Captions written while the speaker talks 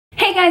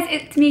guys,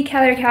 it's me,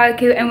 Caly or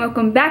Caly-Cu, and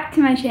welcome back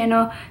to my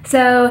channel.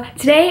 So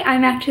today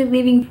I'm actually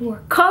leaving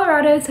for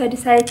Colorado, so I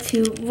decided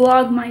to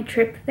vlog my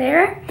trip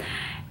there.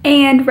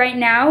 And right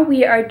now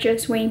we are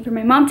just waiting for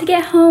my mom to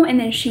get home, and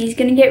then she's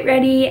gonna get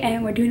ready,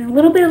 and we're doing a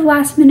little bit of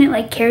last minute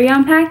like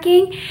carry-on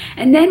packing,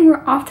 and then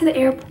we're off to the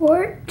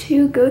airport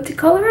to go to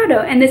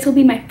Colorado. And this will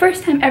be my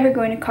first time ever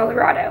going to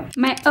Colorado.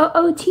 My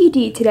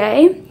OOTD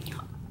today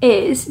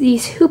is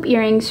these hoop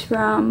earrings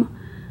from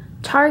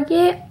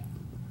Target,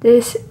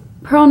 this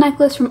pearl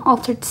necklace from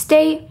Altered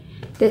State,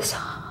 this,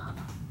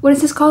 what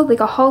is this called? Like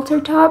a halter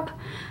top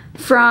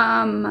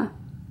from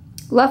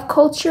Love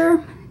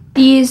Culture,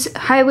 these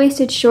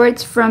high-waisted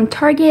shorts from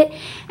Target,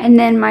 and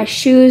then my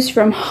shoes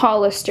from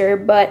Hollister.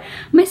 But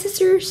my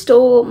sister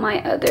stole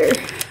my other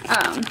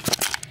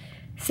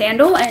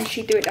sandal and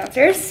she threw it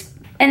downstairs.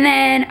 And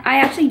then I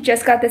actually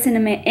just got this in the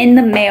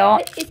mail.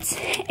 It's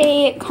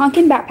a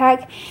Kanken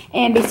backpack,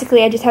 and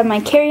basically I just have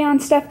my carry-on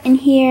stuff in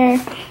here,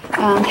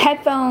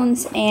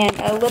 headphones, and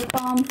a lip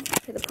balm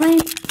for the plane.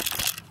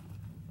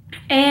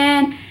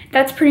 And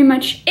that's pretty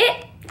much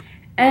it.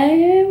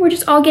 And we're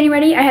just all getting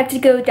ready. I have to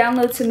go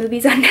download some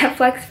movies on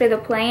Netflix for the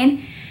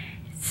plane.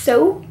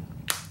 So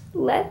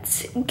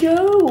let's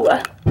go.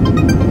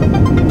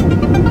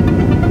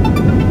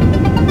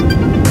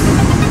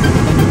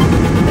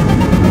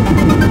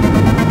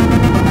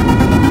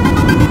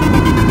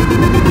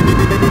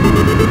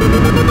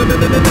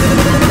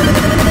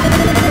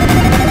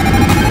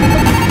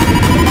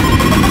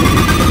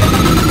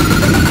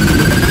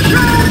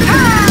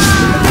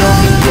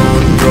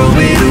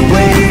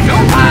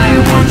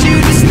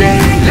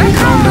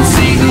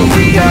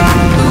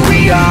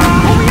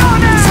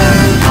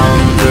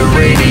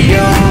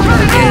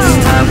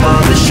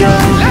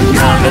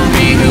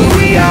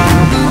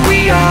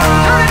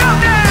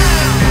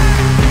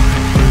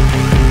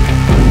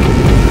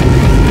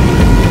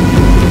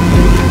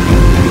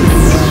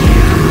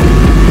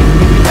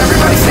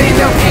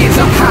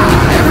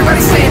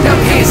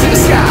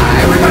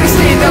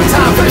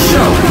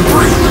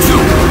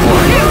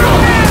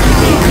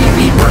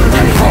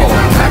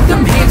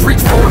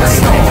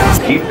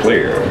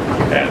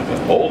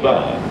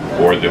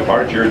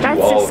 Departure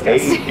to all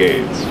 8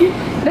 gates.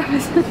 that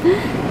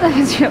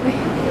was really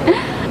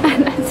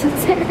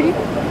unnecessary.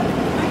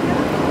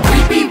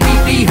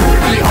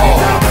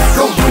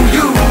 Go do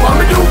you,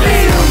 I'ma do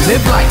me.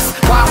 Live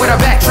life, why would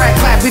I backtrack?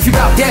 Clap if you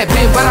got dead,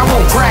 man, but I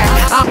won't crack.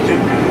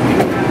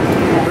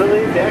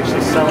 Really? They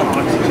actually sell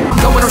oxygen.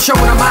 I'm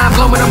showing a mind,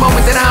 blowing a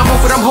moment that I'm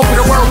open. I'm hoping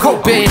the world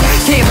coping.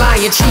 Can't lie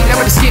and cheat, I'm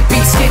gonna skip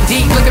beat, skin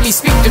deep. Look at me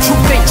speak, the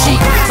truth ain't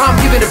cheap. I'm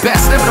giving the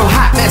best, never no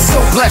hot mess,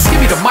 so blessed. Give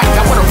me the mic,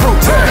 I wanna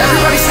protest.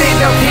 Everybody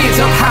stand up, hands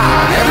up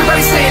high.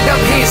 Everybody stand up,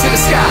 hands to the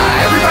sky.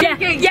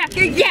 Everybody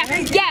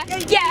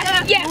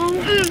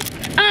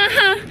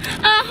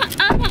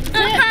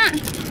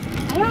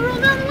I wanna roll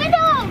down the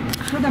window.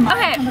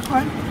 Okay,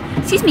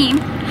 excuse me.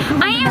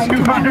 I am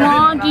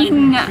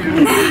vlogging.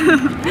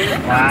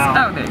 Wow.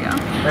 Oh, there you go.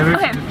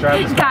 Okay,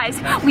 guys,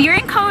 we are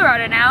in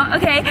Colorado now,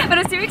 okay? But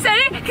I'm super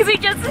excited because we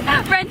just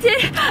rented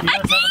a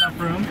Jeep. Enough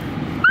room?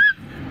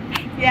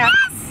 Yeah.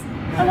 Yes!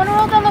 I wanna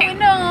roll down the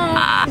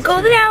window.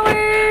 Golden hour.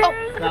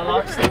 That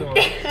locks the door.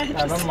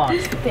 That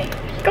unlocks the door.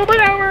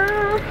 Golden hour.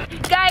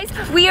 Guys,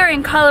 we are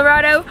in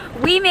Colorado.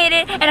 We made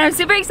it, and I'm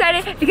super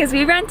excited because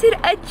we rented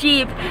a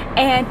Jeep,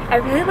 and I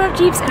really love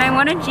Jeeps, and I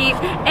want a Jeep.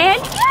 And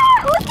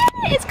yeah, look at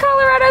it, it's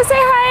Colorado. Say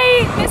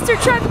hi, Mr.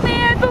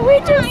 Truckman. But we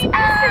just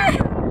hi,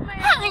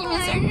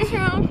 Mr.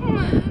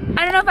 Truckman.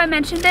 I don't know if I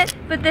mentioned it,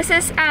 but this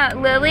is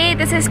Lily.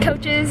 This is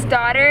Coach's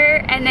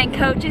daughter, and then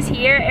Coach is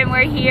here, and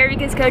we're here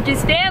because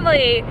Coach's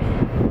family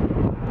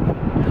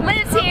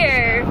lives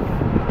here.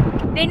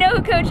 They know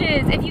who Coach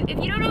is. If you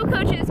don't know who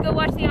Coach is, go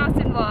watch the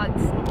Austin vlog.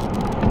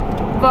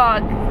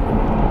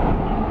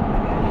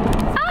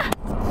 Ah!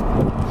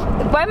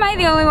 Why am I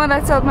the only one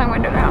that sold my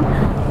window down?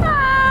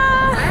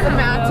 Ah! I don't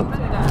know.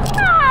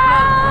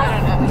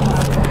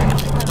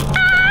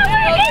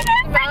 We're in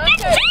a freaking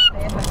Jeep!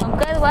 Oh,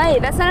 good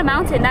light. That's not a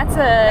mountain. That's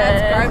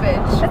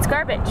garbage. That's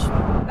garbage.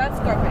 That's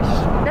garbage.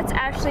 That's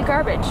actually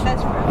garbage.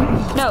 That's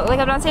rubbish. No, like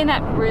I'm not saying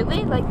that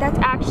really. Like that's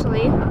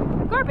actually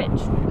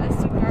garbage. That's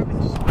so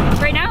garbage.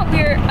 Right now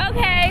we're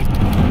okay.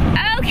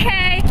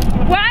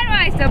 Why do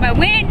I still my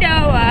window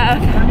up?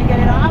 Let me get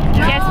it off?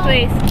 Yes,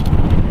 please.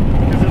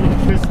 Because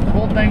this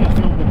whole thing will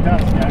fill with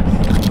dust, guys.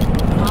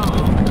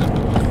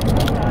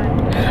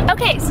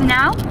 Okay, so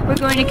now we're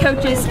going to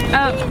Coach's.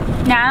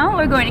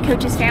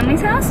 Coach's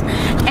family's house,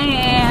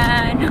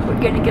 and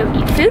we're gonna go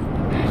eat food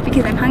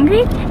because I'm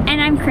hungry,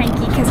 and I'm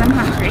cranky because I'm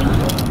hungry.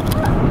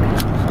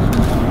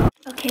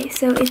 Okay,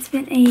 so it's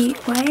been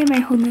why am I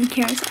holding the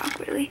camera so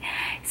awkwardly?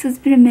 So it's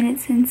been a minute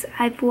since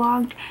I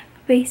vlogged.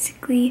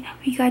 Basically,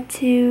 we got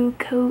to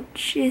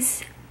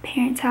Coach's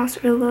parents' house,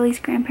 or Lily's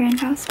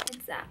grandparents' house.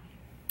 What's that?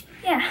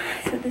 Yeah,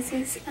 so this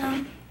is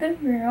the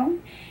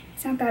room.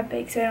 It's not that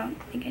big, so I don't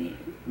think I need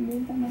to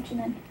move that much. And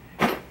then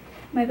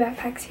my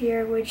backpack's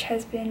here, which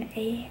has been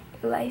a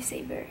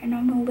lifesaver. And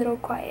I'm a little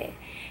quiet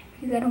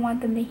because I don't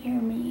want them to hear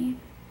me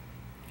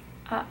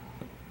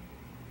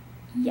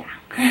yeah.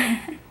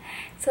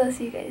 So I'll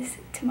see you guys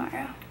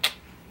tomorrow.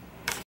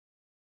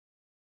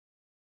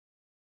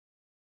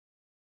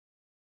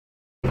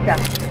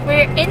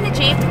 We're in the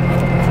Jeep.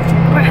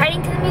 We're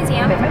heading to the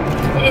museum.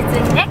 It's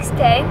the next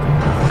day.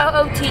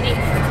 OOTD.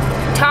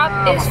 Top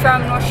is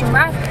from Nordstrom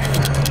Rack.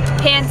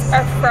 Pants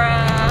are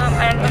from,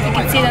 I don't know if you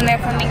can see them, they're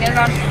filming those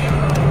on.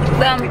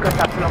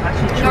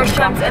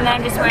 Nordstrom's, and then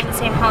I'm just wearing the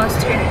same hose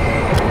too.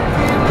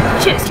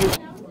 Cheers.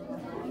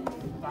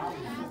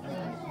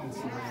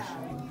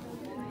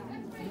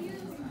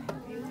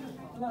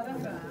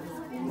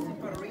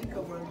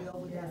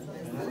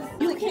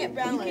 You can't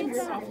balance.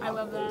 I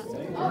love that.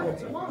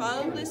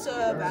 Probably so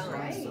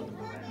balance.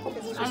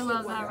 I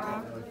love that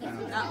rock.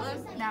 That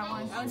one? That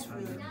one. That was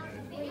really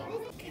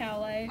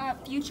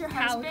Caly. Future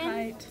husband.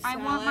 Caly-Cu. I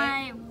want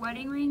my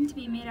wedding ring to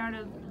be made out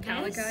of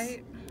this.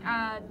 Caly-Cu.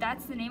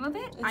 That's the name of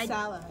it. It's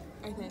salad,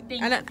 I think.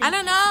 Thank I you.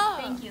 don't know.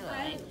 Thank you,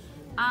 Lily.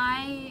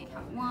 I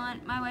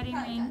want my wedding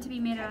ring to be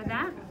made out of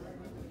that.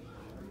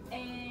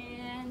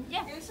 And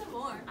yeah. Here's some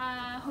more.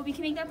 Hope you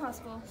can make that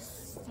possible.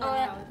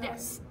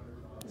 This.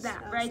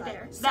 That right Southside.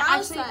 there. That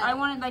actually, Southside. I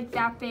want it like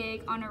that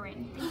big on a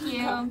ring. Thank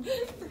you.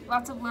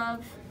 Lots of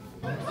love.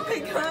 Oh my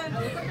god.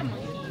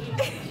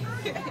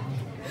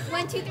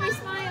 1, 2, 3,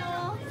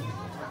 smile.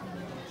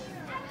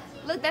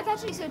 Look, that's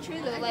actually so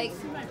true though. Like,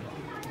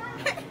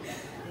 I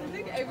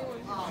think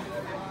everyone.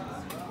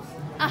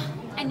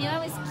 I knew I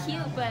was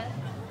cute, but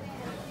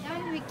now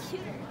I'm gonna be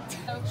cuter.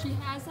 So she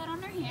has that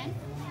on her hand.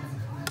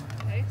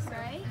 Okay.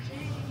 Right?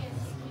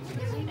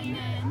 And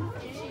then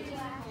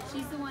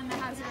she's the one that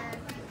has her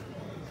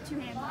 2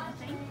 hands on the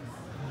thing.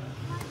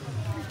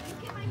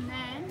 And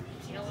then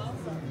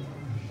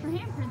her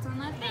handprints on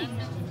that thing.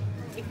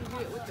 If you do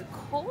it with the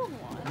cold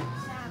one.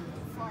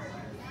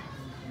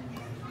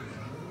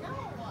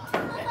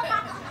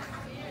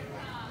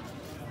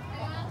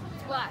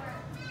 It's black.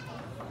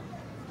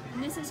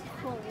 And this is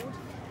cold.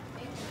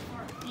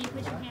 And you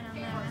put your hand on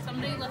that.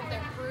 Somebody left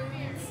their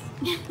bruise.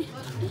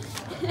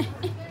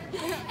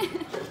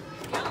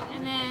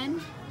 And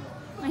then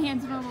my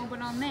hand's normal,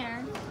 but on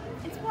there,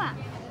 it's black.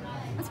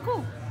 That's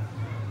cool.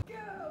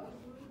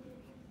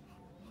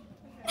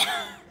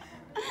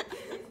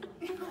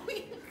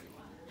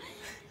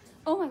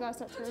 Oh my gosh,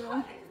 that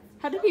turtle.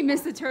 How did we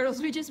miss the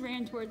turtles? We just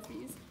ran towards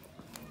these.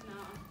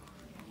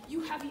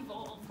 You have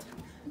evolved.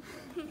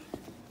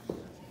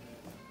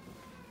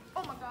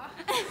 Oh my god.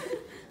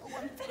 Oh,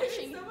 I'm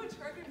flashing. So much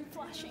harder than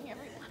flashing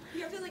everyone.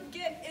 You have to like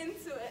get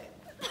into it.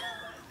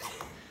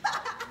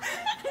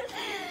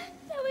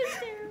 That was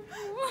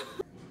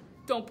terrible.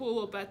 Don't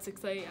pull up at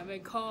 6 a.m.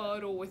 and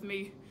cuddle with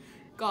me.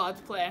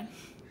 God's plan.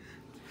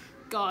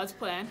 God's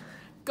plan.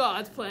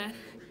 God's plan.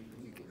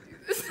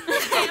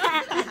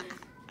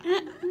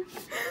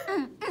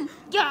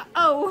 Yeah,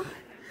 oh.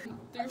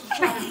 There's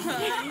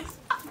times.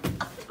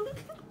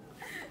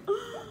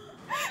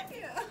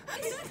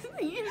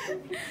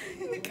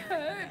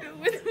 Cuddle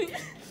with me.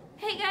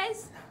 Hey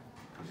guys.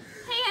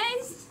 Hey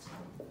guys.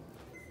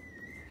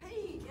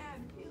 Hey, yeah,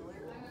 Taylor.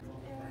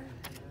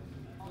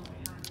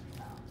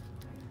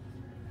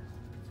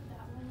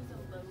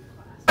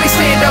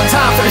 Stand up,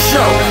 time for the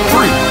show.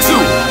 3, 2,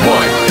 1,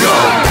 go.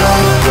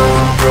 Don't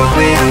throw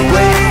it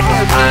away.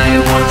 I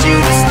want you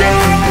to stay.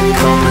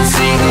 Come and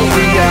see who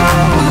we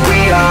are, who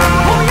we are.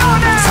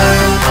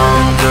 Turn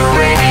on the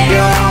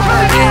radio.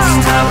 It's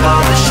time for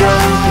the show.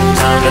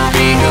 Time to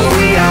be who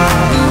we are,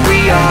 who we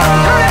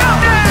are.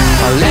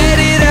 I'll let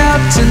it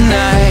out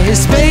tonight. A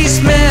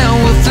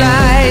spaceman will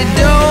fly.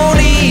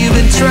 Don't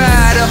even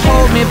try to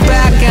hold me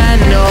back.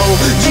 I know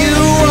you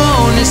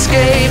won't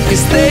escape,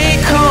 'cause they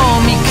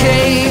call me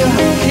K.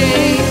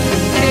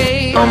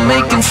 I'm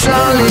making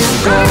solid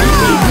gold.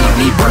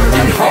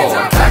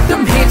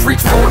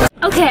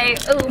 Okay,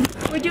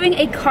 we're doing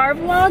a car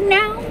vlog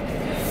now.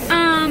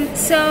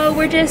 So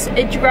we're just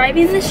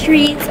driving the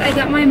streets. I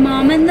got my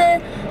mom in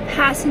the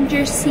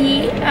passenger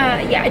seat.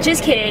 Yeah,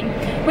 just kidding.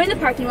 We're in the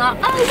parking lot.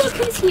 Oh, look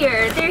who's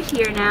here. They're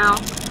here now.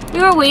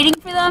 We were waiting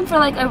for them for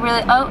like a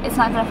really, oh, it's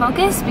not gonna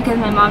focus because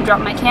my mom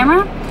dropped my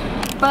camera.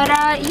 But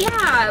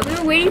yeah, we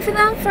were waiting for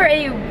them for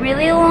a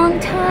really long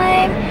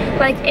time,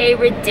 like a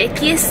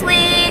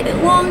ridiculously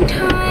long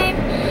time.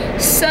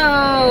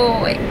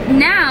 So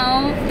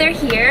now they're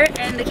here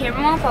and the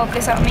camera won't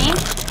focus on me.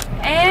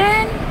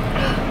 And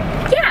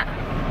yeah,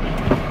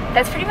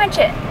 that's pretty much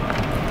it.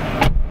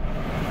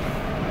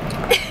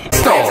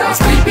 Stars,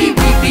 we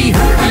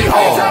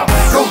all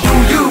go do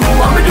you,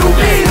 I'ma do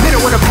me.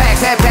 Middle with a pack,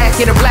 that back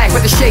in a black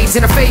with the shades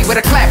in a fade with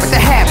a clap with the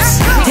haps.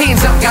 Hands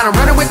up, got 'em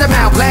running with the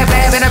mouth, blab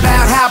blabbing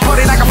about how I put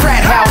it like a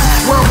frat house.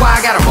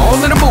 Worldwide, got 'em all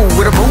in a mood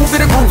with a move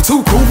and a groove,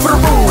 too cool for the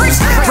rules.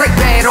 Break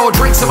bad or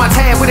drinks on my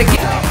tab with a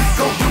gift.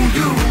 Go do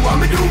you,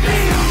 I'ma do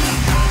me.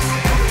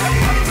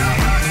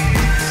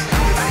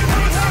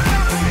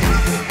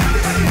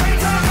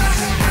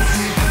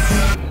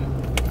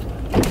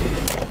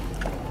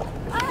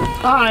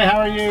 Hi, how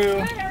are you?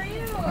 Good, how are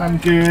you? I'm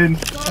good.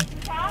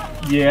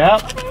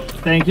 Yep.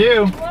 Thank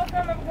you. Welcome,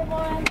 have a good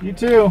one. You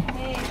too.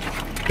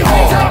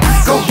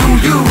 Go do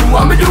you,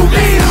 I'ma do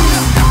me.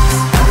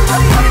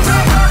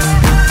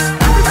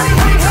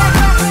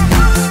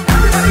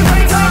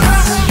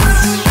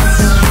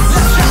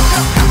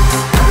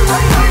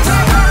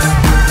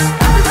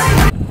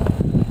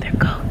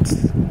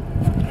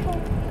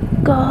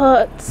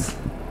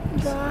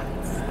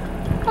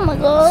 Oh my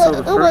god.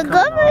 So the Oh my fur coming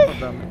god. off of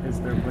them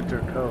is their winter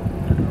coat.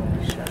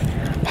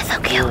 That's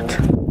so cute.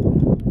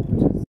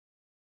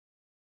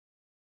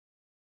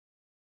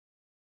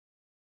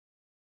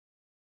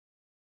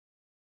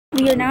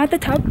 We are now at the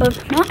top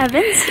of Mount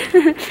Evans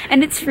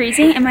and it's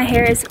freezing and my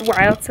hair is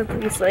wild, so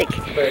please like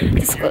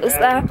disclose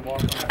that.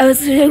 I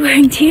was literally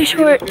wearing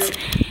t-shirts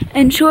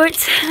and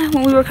shorts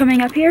when we were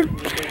coming up here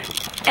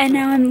and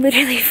now I'm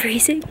literally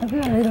freezing. I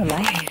feel a little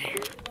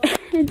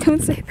lightheaded.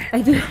 Don't say that.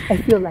 I do. I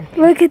feel like.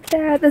 Look at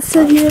that. That's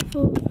so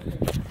beautiful.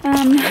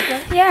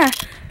 Yeah.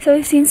 So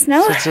we've seen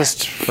snow. So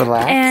just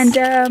relax. And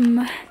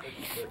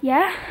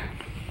yeah.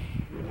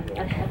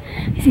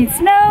 We've seen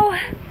snow,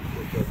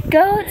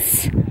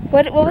 goats.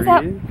 What was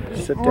that?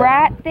 Sit down.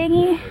 Rat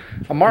thingy?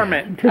 A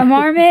marmot. A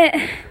marmot.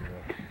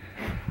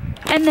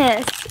 And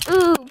this.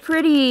 Ooh,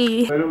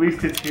 pretty. But at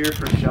least it's here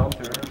for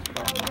shelter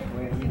from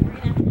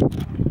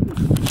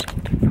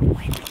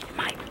wind.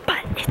 My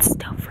butt, it's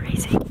still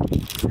freezing.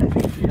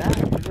 Yeah,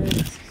 it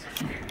is.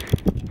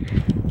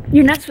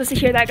 You're not supposed to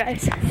hear that,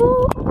 guys.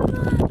 Oh my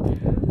god.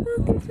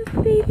 Look, there's a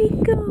baby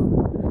goat.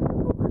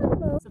 Oh,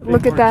 hello.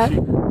 Look at that.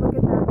 Look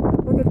at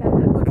that. Look at that.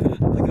 Look at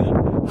that. Look at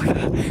that. Look at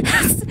that.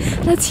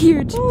 That's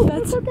huge.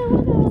 That's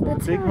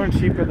Bighorn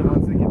sheep are the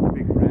ones that get the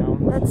big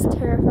round. That's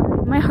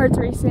terrifying. My heart's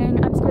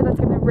racing. I'm scared that's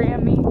gonna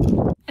ram me.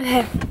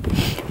 Okay.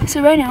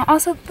 So right now,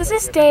 also this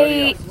is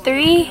day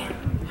 3,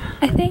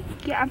 I think.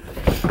 Yeah.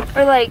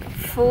 Or like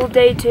full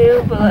day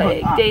 2, but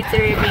like day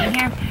 3 of being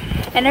here.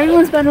 And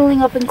everyone's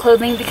bundling up in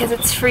clothing because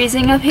it's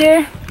freezing up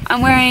here. I'm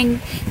wearing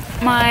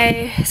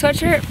my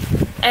sweatshirt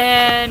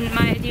and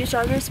my Adidas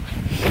joggers.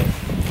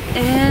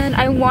 And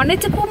I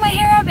wanted to pull my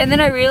hair up and then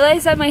I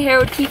realized that my hair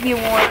would keep me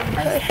warm.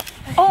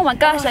 Oh my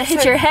gosh, I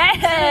hit your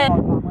head!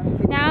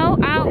 Now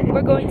out,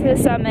 we're going to the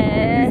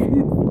summit.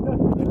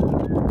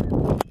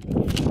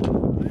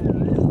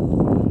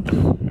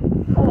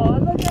 Oh,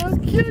 look how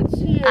cute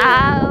she is.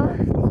 Ow.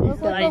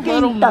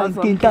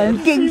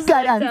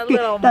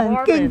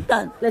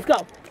 Let's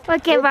go.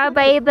 Okay, bye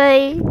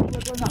baby.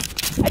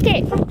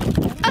 Okay,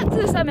 up to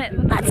the summit.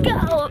 Let's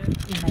go.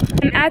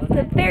 I'm at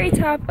the very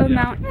top of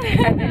Mount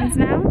Evans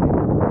now.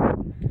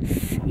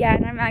 Yeah,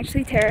 and I'm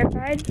actually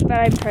terrified, but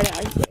I'm trying to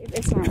isolate.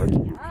 It's not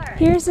working out.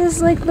 Here's this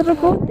like little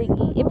gold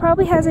thingy. It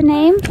probably has a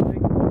name.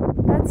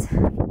 That's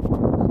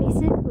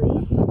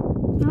basically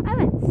Mount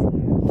Evans.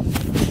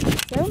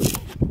 So,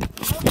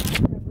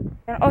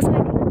 and also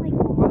I couldn't like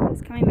vlog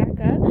this coming back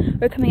up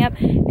or coming up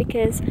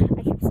because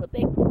I kept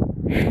slipping.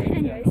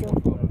 Anyways,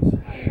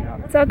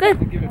 it's all good.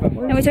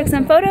 And we took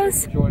some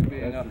photos,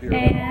 and I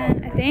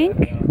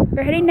think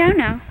we're heading down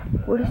now.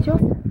 What is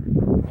Joseph?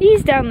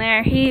 He's down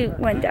there. He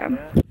went down.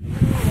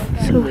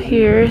 So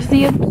here's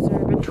the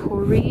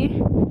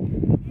observatory.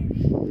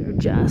 We're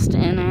just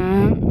in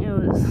it. It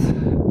was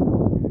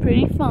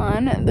pretty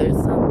fun. There's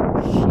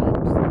some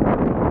shapes in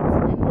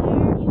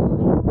there.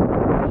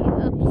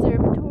 The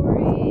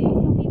observatory.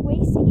 Don't be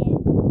wasting it.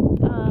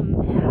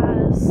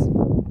 Has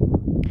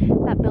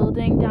that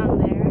building down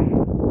there.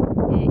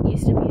 It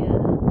used to be a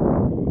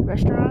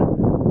restaurant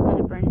and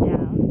it burned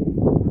down.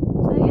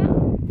 So yeah,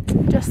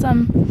 just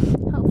some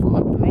helpful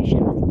information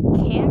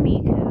with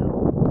Caly-Cu.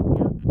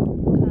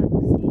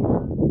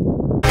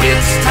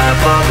 It's time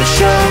for the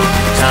show,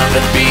 time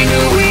to be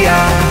who we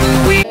are, who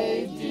we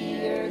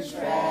Dear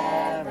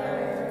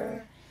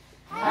Trevor,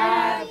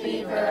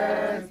 happy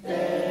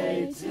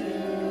birthday to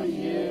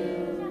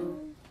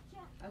you.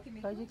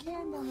 But you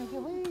can, don't make a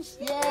wish.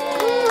 Yay!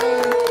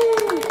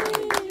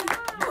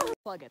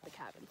 Plug at the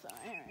cabin, so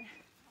anyway.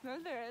 No,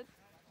 there is.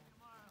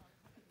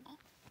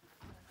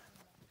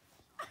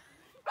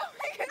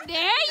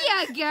 There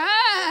you go.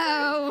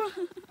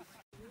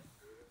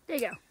 There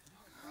you go.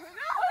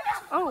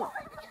 Oh.